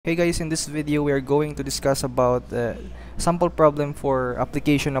Hey guys, in this video we are going to discuss about sample problem for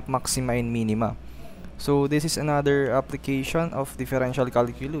application of Maxima and Minima. So this is another application of differential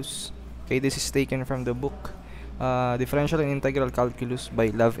calculus. Okay, this is taken from the book Differential and Integral Calculus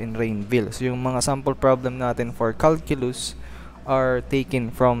by Love and Rainville. So yung mga sample problem natin for calculus are taken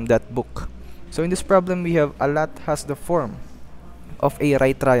from that book. So in this problem we have a lot has the form of a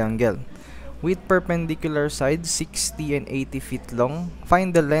right triangle with perpendicular sides 60 and 80 feet long. Find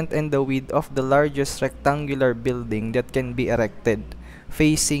the length and the width of the largest rectangular building that can be erected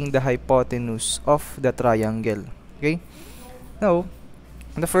facing the hypotenuse of the triangle. Okay? Now,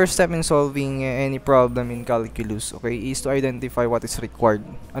 the first step in solving any problem in calculus, okay, is to identify what is required.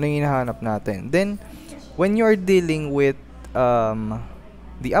 Ano yung hinahanap natin? Then, when you are dealing with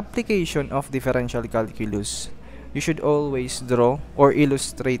the application of differential calculus, you should always draw or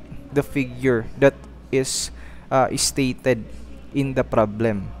illustrate the figure that is stated in the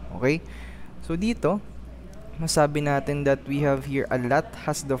problem. Okay? So dito, masabi natin that we have here a lot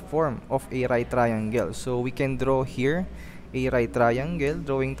has the form of a right triangle. So we can draw here a right triangle.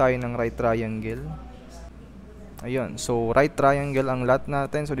 Drawing tayo ng right triangle. Ayun. So right triangle ang lot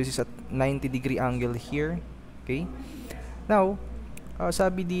natin. So this is at 90-degree angle here. Okay? Now,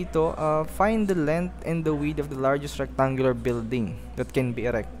 sabi dito, find the length and the width of the largest rectangular building that can be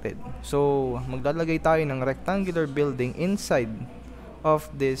erected. So, maglalagay tayo ng rectangular building inside of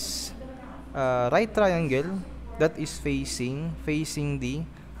this right triangle that is facing the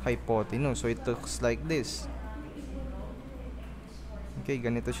hypotenuse. So, it looks like this. Okay,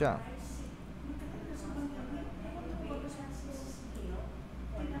 ganito siya.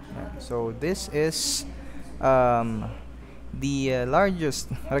 So, this is the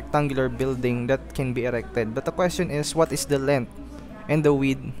largest rectangular building that can be erected. But the question is, what is the length and the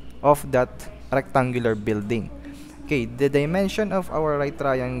width of that rectangular building? Okay, the dimension of our right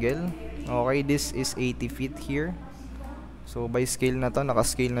triangle, okay, this is 80 feet here. So by scale na to,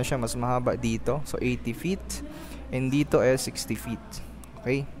 naka-scale na siya, mas mahaba dito. So 80 feet, and dito is 60 feet.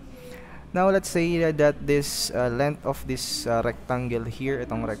 Okay. Now let's say that this length of this rectangle here,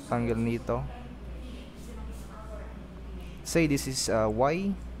 itong rectangle nito, say this is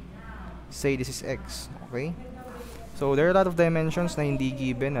y, say this is x. Okay, so there are a lot of dimensions na hindi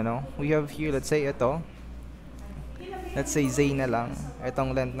given. We have here, let's say ito, let's say z na lang,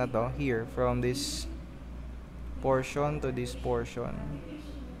 itong length na to here from this portion to this portion.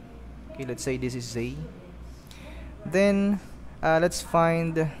 Okay, let's say this is z. Then let's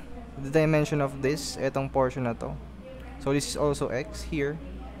find the dimension of this, itong portion na to. So this is also x here.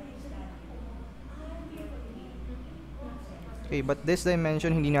 Okay, but this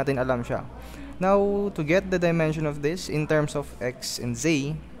dimension, hindi natin alam siya. Now, to get the dimension of this in terms of x and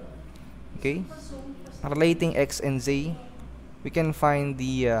z, okay, relating x and z, we can find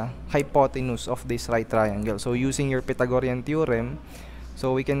the hypotenuse of this right triangle. So, using your Pythagorean theorem,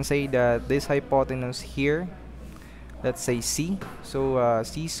 so we can say that this hypotenuse here, let's say c, so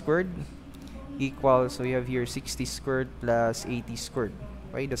c squared equals, so we have here 60 squared plus 80 squared.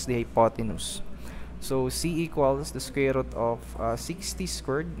 Okay, that's the hypotenuse. So c equals the square root of 60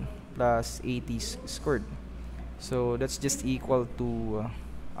 squared plus 80 squared. So that's just equal to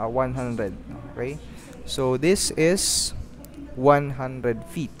 100. Okay, so this is 100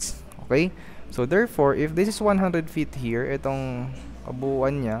 feet. Okay, so therefore if this is 100 feet here, itong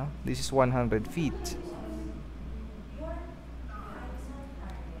kabuuan niya, this is 100 feet.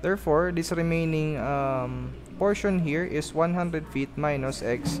 Therefore this remaining portion here is 100 feet minus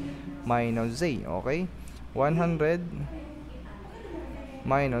x minus z. Okay, 100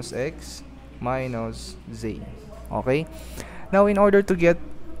 minus x minus z. Okay, now in order to get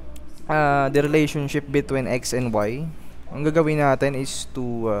the relationship between x and y, ang gagawin natin is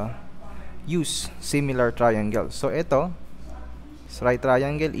to use similar triangles. So ito is right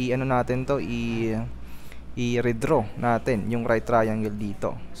triangle, i-ano natin to, i-redraw natin yung right triangle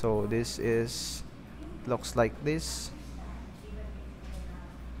dito. So this is looks like this.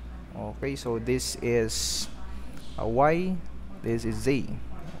 Okay, so this is y, this is z.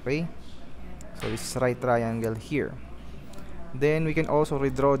 Okay, so this is right triangle here. Then we can also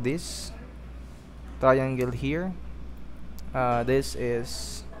redraw this triangle here. This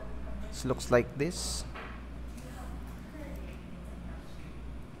looks like this.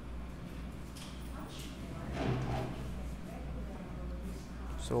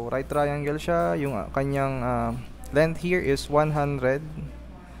 So right triangle siya, yung kanyang length here is 100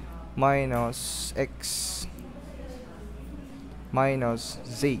 minus x minus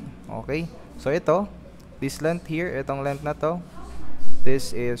z. Okay, so ito, this length here, itong length na to,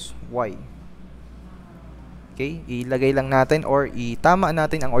 this is y. Okay, ilagay lang natin or itama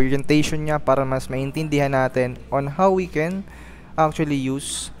natin ang orientation niya para mas maintindihan natin on how we can actually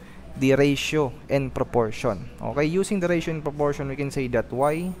use the ratio and proportion. Okay, using the ratio and proportion, we can say that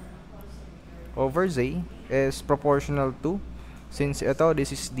y over z is proportional to, since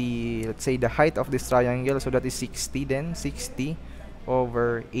this is the, let's say, the height of this triangle, so that is 60, then 60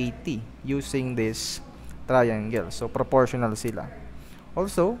 over 80 using this triangle. So proportional sila.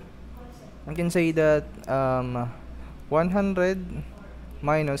 Also, I can say that 100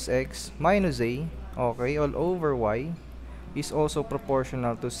 minus x minus a, okay, all over y is also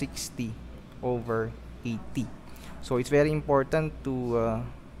proportional to 60 over 80. So it's very important to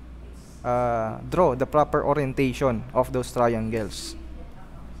draw the proper orientation of those triangles.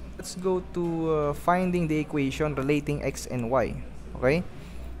 Let's go to finding the equation relating x and y. Okay,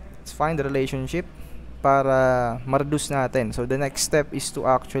 let's find the relationship para ma-reduce natin. So the next step is to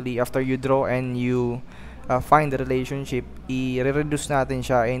actually, after you draw and you find the relationship, i-reduce natin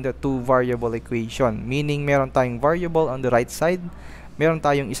siya into two variable equation. Meaning, meron tayong variable on the right side, meron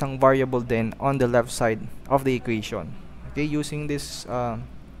tayong isang variable then on the left side of the equation. Okay, using this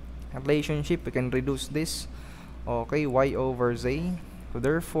relationship, we can reduce this. Okay, y over z. So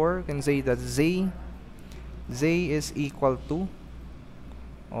therefore, we can say that z is equal to,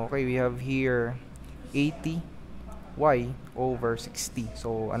 okay, we have here 80 y over 60.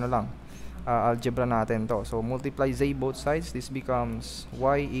 So ano lang, algebra natin to. So multiply z both sides, this becomes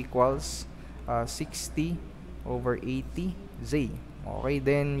y equals 60 over 80 z. Okay,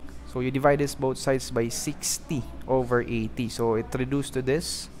 then so you divide this both sides by 60 over 80. So it reduced to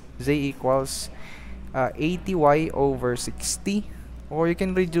this, z equals 80y over 60, or you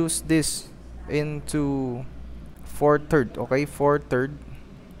can reduce this into 4/3. Okay, 4/3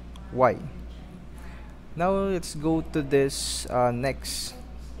 y. Now let's go to this next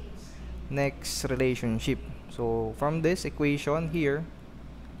relationship. So from this equation here,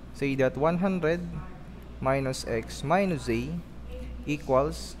 say that 100 minus x minus a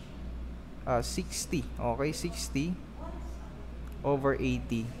equals 60. Okay, 60 over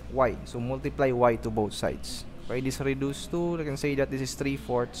 80 y. So multiply y to both sides. Okay, this reduced to, I can say that this is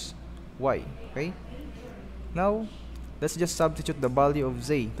 3/4 y. Okay, now let's just substitute the value of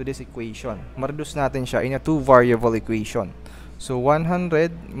z to this equation. Ma-reduce natin siya in a two variable equation. So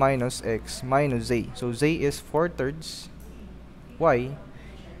 100 minus x minus z. So z is 4/3 y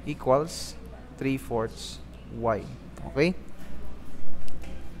equals 3/4 y. Okay,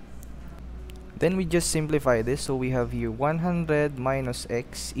 then we just simplify this. So we have here 100 minus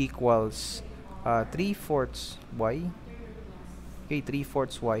x equals 3/4 y. Okay,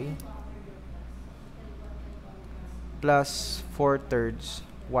 3/4 y plus 4/3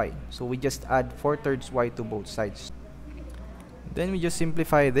 y. So we just add 4/3 y to both sides. Then we just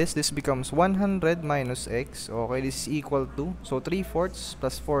simplify this. This becomes 100 minus x. Okay, this is equal to, so 3/4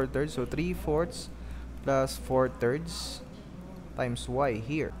 plus 4/3. So 3/4 plus 4/3 times y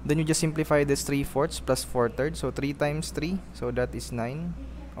here. Then you just simplify this 3/4 plus 4/3. So 3 times 3. So that is 9.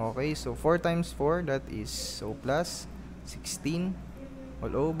 Okay, so 4 times 4. That is, so plus 16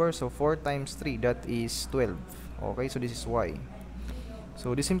 all over. So 4 times 3. That is 12. Okay, so this is y.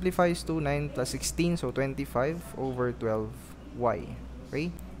 So this simplifies to 9 plus 16, so 25 over 12 y.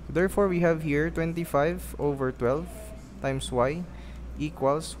 Okay, therefore we have here 25 over 12 times y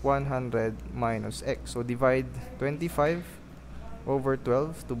equals 100 minus x. So divide 25 over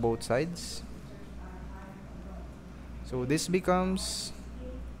 12 to both sides. So this becomes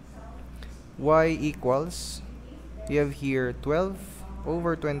y equals, we have here 12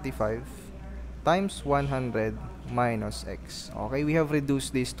 over 25 times 100 minus x. Okay, we have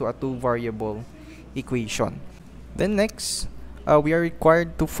reduced this to a two variable equation. Then next, we are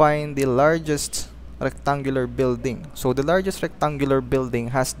required to find the largest rectangular building. So the largest rectangular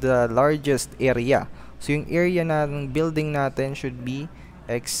building has the largest area. So yung area ng building natin should be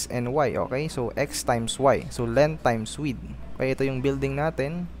x and y. Okay, so x times y. So length times width. Okay, ito yung building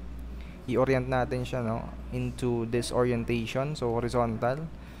natin. I-orient natin siya, no, into this orientation, so horizontal.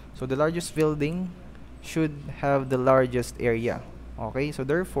 So the largest building should have the largest area. Okay, so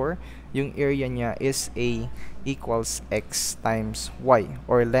therefore yung area niya is a equals x times y,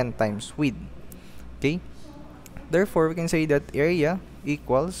 or length times width. Okay, therefore we can say that area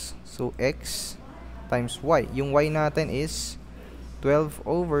equals, so x times y. Yung y natin is 12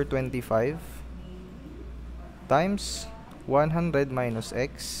 over 25 times 100 minus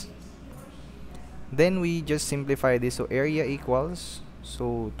x. Then we just simplify this. So area equals,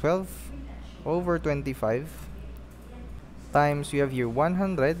 so 12 over 25 times, we have here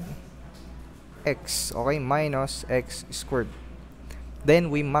 100 x, okay, minus x squared. then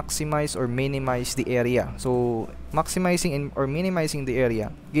we maximize or minimize the area. So maximizing or minimizing the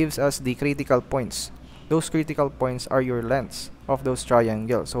area gives us the critical points. Those critical points are your lengths of those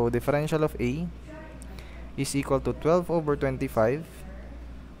triangles. So differential of A is equal to 12 over 25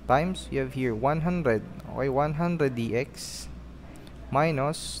 times, you have here 100, okay, 100 dx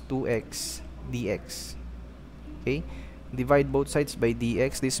minus 2x dx. Okay, divide both sides by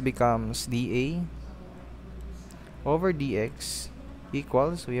dx. This becomes dA over dx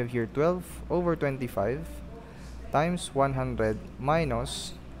equals, we have here 12 over 25 times 100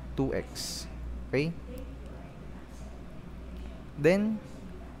 minus 2x. Okay, then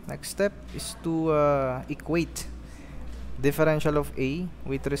next step is to equate differential of A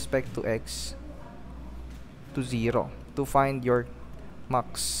with respect to x to 0 to find your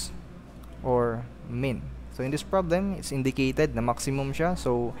max or min. So in this problem, it's indicated na maximum siya,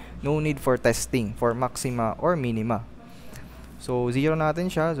 so no need for testing for maxima or minima. So 0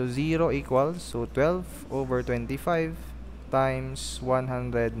 natin siya, so 0 equals, so 12 over 25 times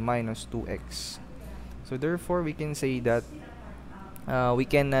 100 minus 2x. So therefore, we can say that we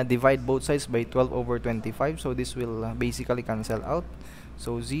can divide both sides by 12 over 25, so this will basically cancel out.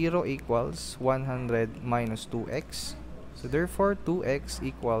 So 0 equals 100 minus 2x. So therefore, 2x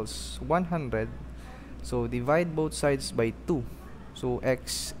equals 100. So divide both sides by 2. So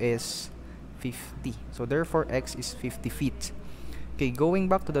x is 50. So therefore, x is 50 feet. Okay, going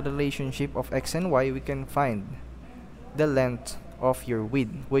back to the relationship of x and y, we can find the length of your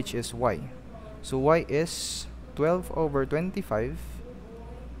width, which is y. So y is 12 over 25.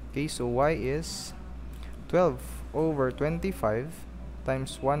 Okay, so y is 12 over 25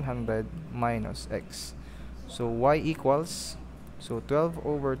 times 100 minus x. So y equals, so 12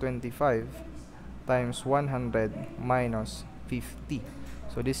 over 25 times 100 minus 50.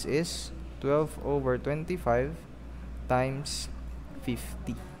 So this is 12 over 25 times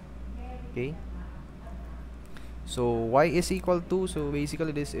 50. Okay, so y is equal to, so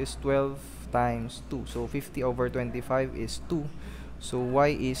basically this is 12 times 2, so 50 over 25 is 2, so y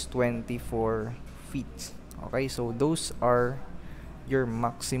is 24 feet. Okay, so those are your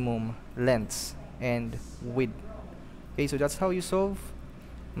maximum lengths and width. Okay, so that's how you solve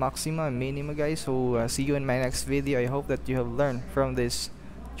maxima and minima, guys. So see you in my next video. I hope that you have learned from this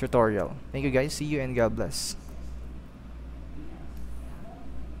tutorial. Thank you, guys. See you and God bless.